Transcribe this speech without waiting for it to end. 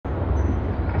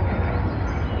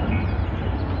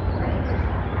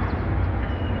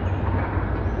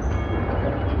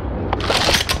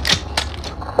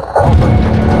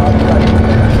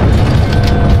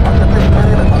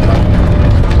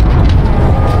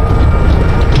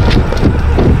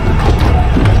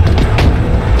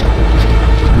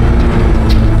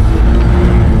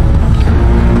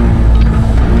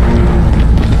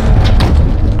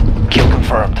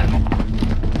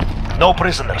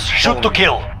prisoners. Shoot to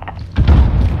kill.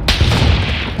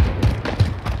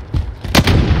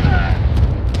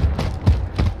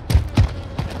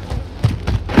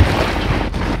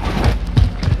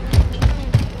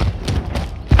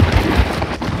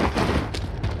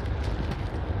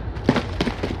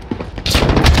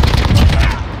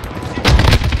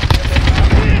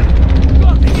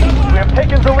 We have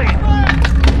taken the lead.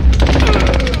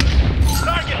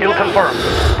 Kill confirmed.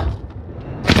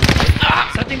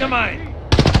 Setting a mine.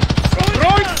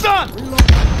 Throwing stun!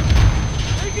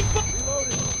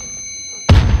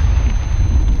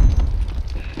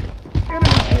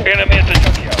 Enemy at the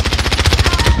junkyard.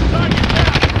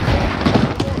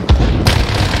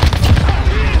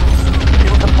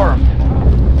 Kill confirmed.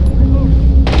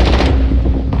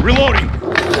 Reloading.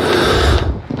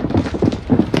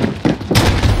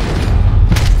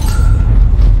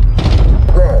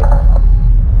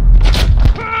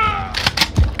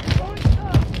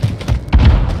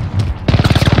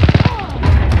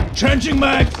 Changing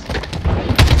mags.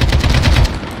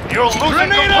 You're losing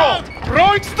Grenade control. out!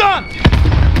 Throwing stun!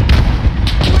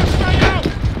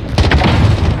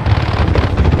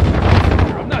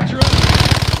 I'm not sure.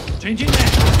 Changing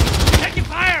mags. Taking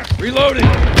fire. Reloading.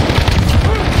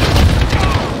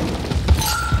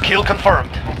 Kill confirmed.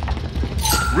 We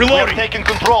have Reloading. taken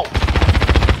control.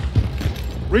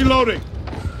 Reloading.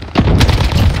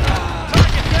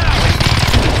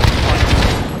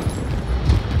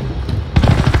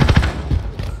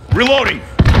 Reloading.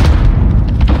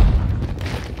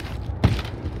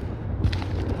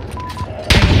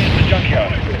 The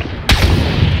junkyard.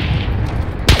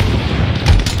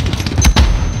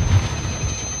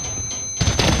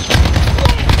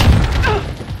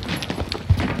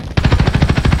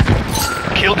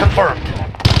 Kill confirmed.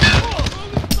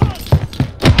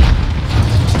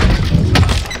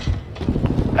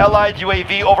 Allied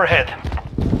UAV overhead.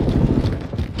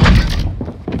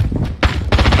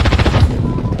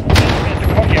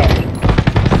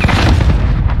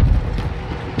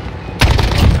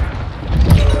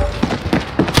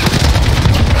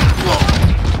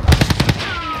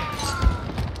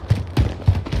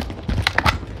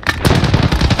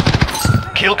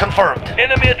 Kill confirmed.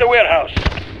 Enemy at the warehouse.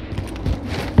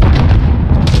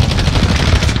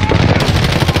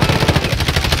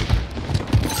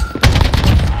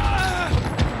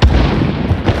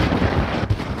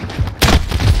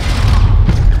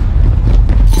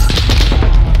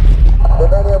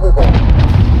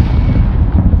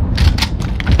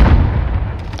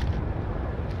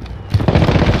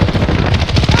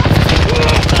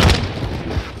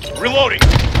 Reloading.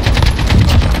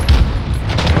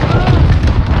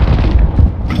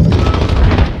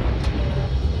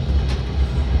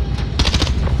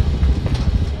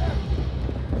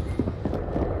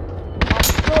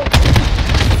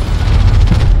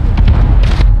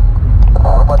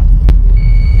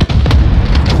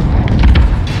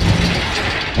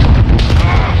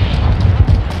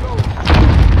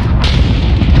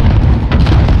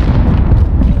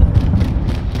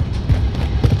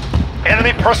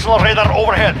 Enemy personal radar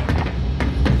overhead.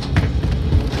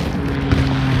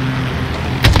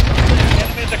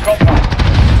 Enemy at the compound.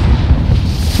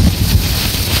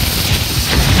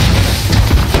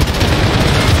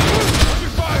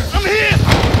 I'm here!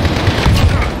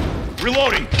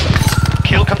 Reloading.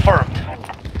 Kill confirmed.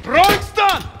 Throwing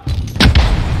stun!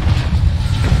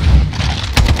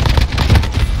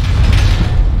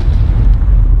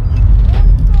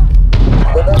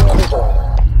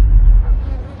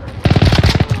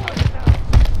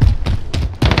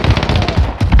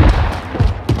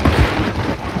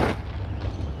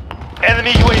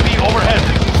 Enemy UAV overhead.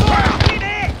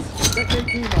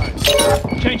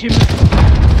 Changing.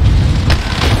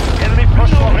 Enemy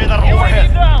personal radar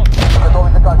overhead. Down.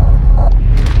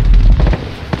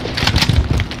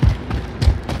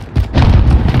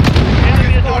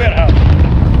 Enemy at the warehouse.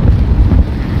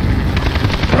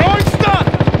 Throwing stun!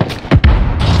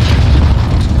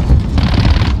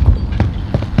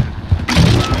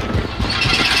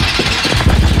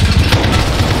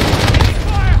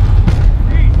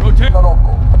 Rotate.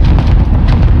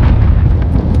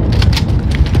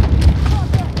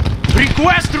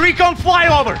 Request recon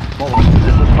flyover!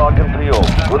 This is Falcon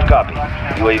 3-0. Good copy.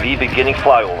 UAV beginning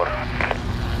flyover.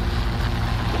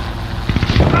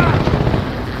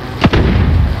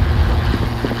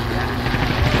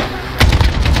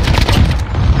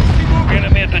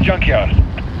 Enemy at the junkyard.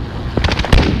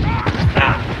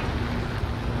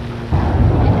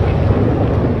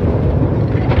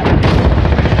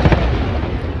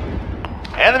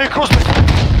 Enemy cruise missile.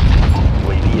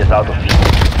 UAV is out of fuel.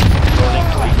 Turning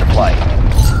to resupply.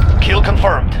 Kill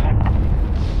confirmed.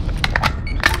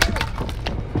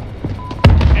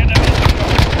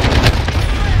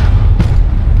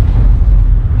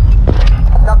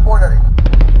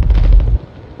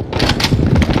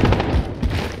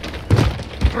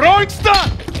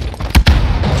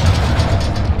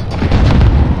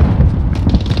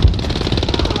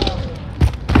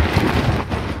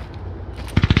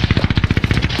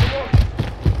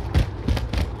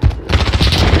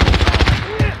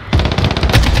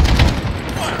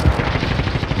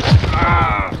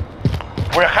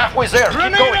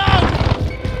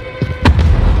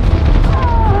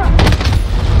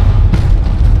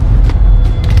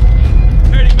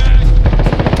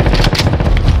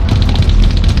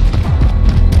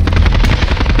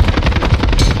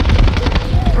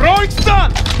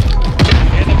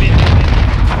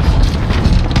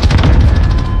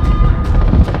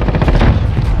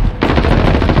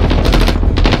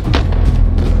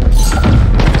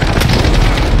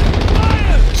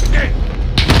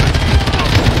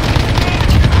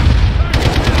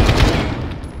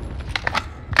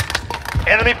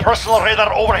 Enemy personal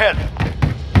radar overhead.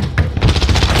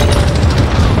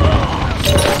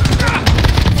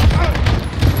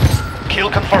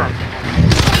 Kill confirmed.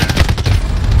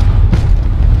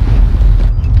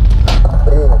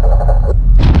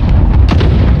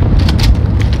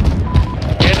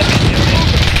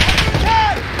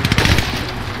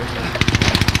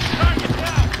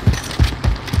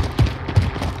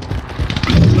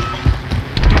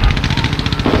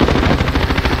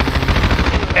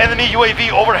 Enemy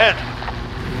UAV overhead.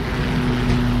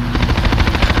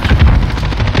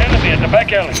 Enemy in the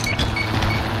back alley.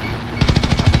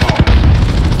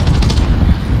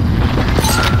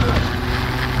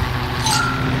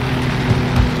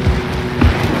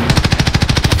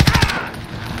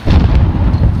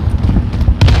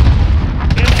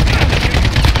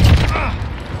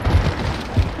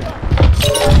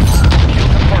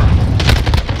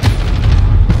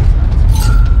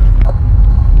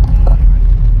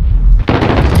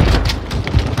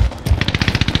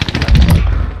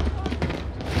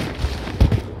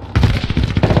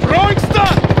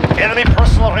 Enemy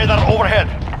personal radar overhead.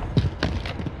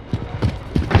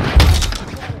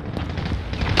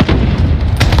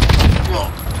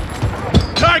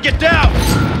 Target down!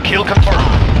 Kill confirmed.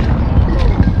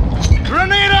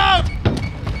 Grenade out!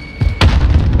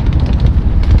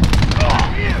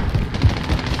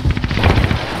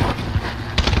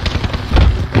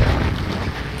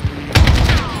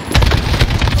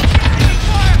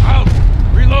 Out!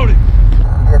 Reloading!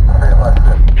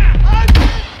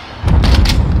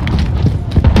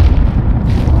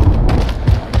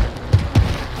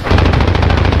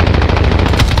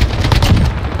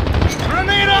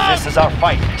 This is our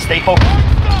fight. Stay focused.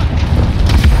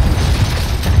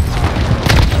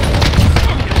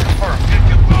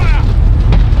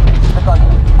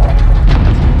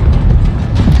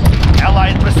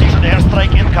 Allied precision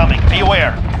airstrike incoming.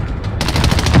 Beware.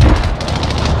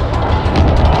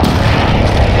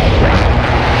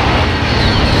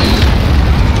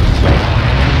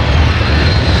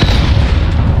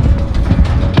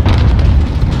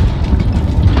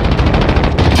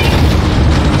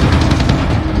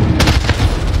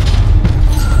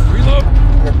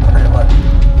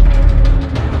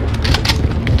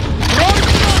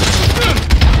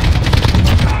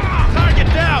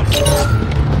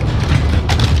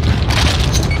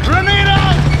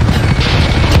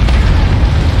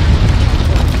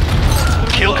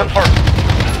 Kill confirmed.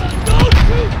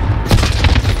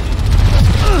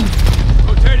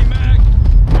 Rotating mag.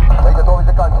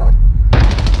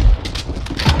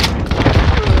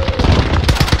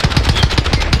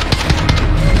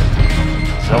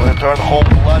 They'll return home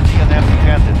bloody and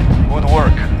empty-handed. Good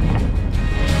work.